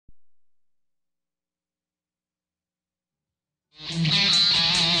How's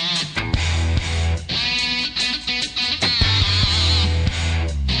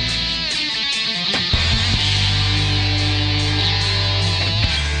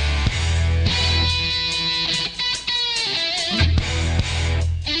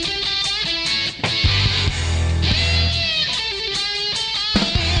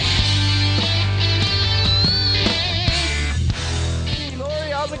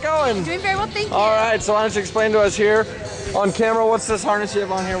it going? Doing very well, thank you. All right, so why don't you explain to us here on camera, what's this harness you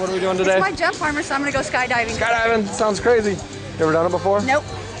have on here? What are we doing today? It's my jump armor, so I'm gonna go skydiving. Skydiving, sounds crazy. You ever done it before? Nope.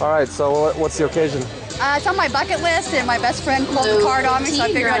 All right, so what's the occasion? It's on my bucket list, and my best friend pulled the card on me, so I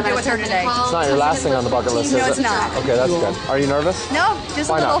figured I'd do it with her today. It's not your last thing on the bucket list, is it? No, it's not. Okay, that's good. Are you nervous? No, just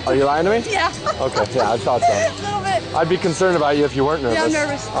Why a little. not? Are you lying to me? Yeah. Okay, yeah, I thought so. A little bit. I'd be concerned about you if you weren't nervous. Yeah, I'm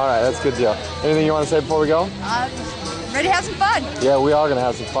nervous. All right, that's a good deal. Anything you want to say before we go? Ready to have some fun. Yeah, we are going to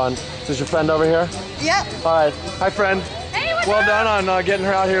have some fun. Is this your friend over here? Yep. All right. Hi, friend. Hey, what's Well up? done on getting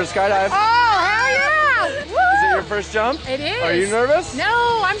her out here to skydive. Oh, hell yeah! Woo! Is it your first jump? It is. Are you nervous?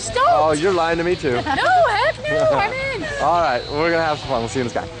 No, I'm stoked. Oh, you're lying to me too. No, heck no, I'm in. All right, we're going to have some fun. We'll see you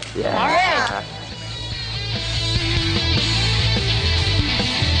in the sky. Yeah. All right.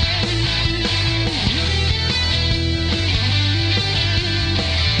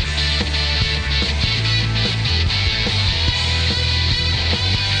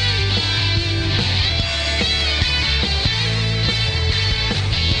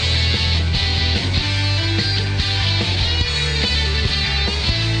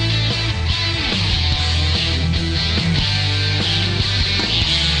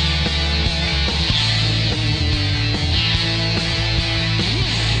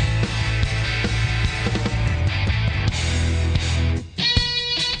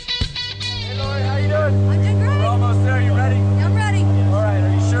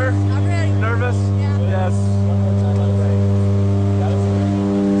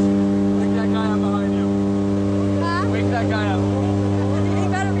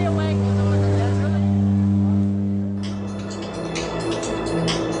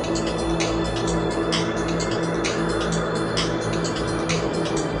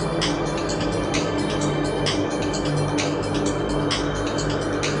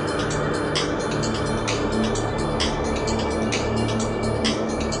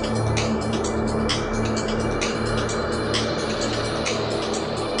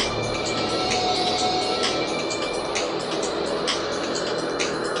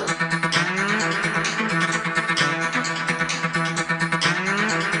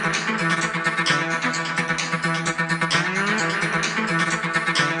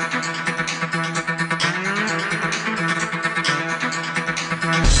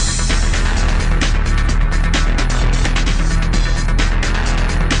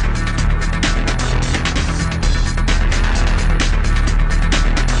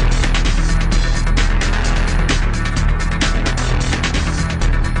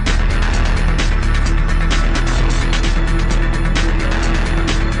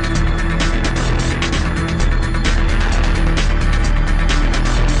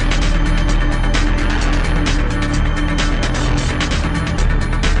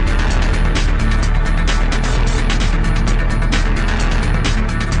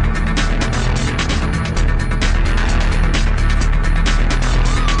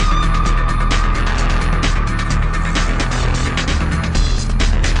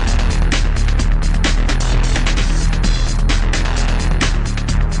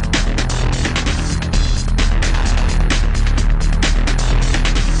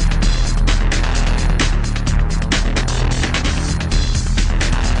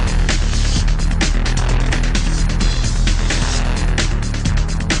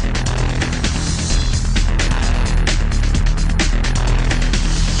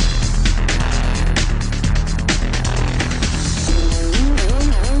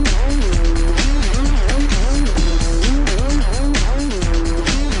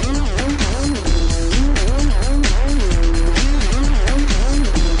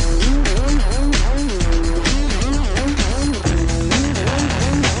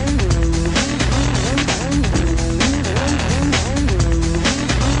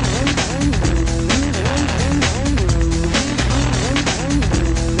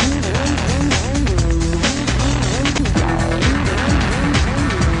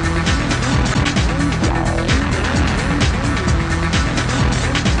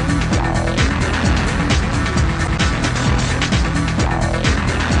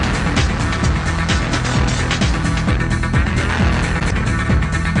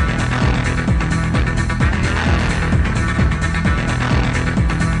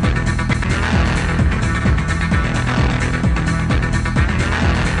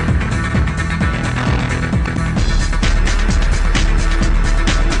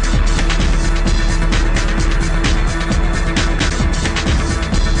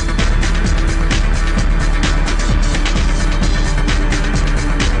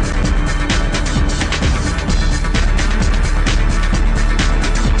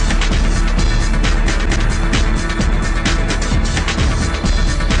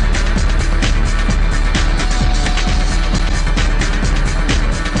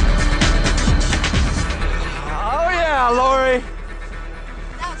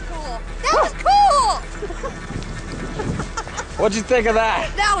 What'd you think of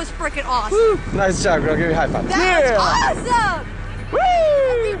that? That was freaking awesome. Nice job, girl. Give me a high five. That was awesome.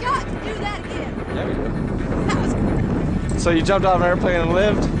 Woo! We got to do that again. Yeah, we did. That was cool. So you jumped off an airplane and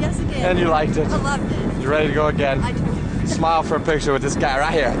lived, Yes, again. and you liked it. I loved it. You're ready to go again. I told you. Smile for a picture with this guy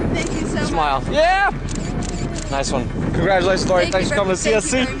right here. Thank you so much. Smile. Yeah! Nice one. Congratulations, Lori. Thanks for coming to Thank you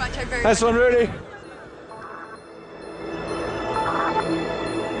CSC. very much. I very Nice much one, Rudy.